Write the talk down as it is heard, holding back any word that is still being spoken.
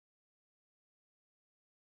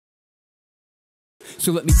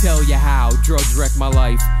So let me tell you how drugs wreck my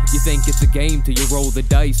life. You think it's a game till you roll the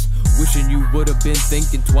dice, wishing you would have been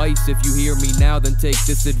thinking twice. If you hear me now, then take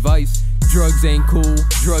this advice. Drugs ain't cool,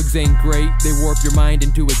 drugs ain't great. They warp your mind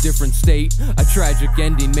into a different state. A tragic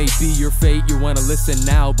ending may be your fate. You wanna listen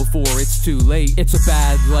now before it's too late. It's a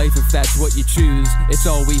bad life if that's what you choose. It's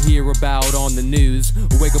all we hear about on the news.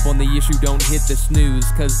 Wake up on the issue, don't hit the snooze,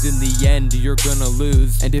 cause in the end you're gonna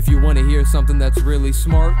lose. And if you wanna hear something that's really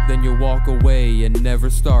smart, then you walk away and never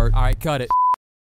start. Alright, cut it.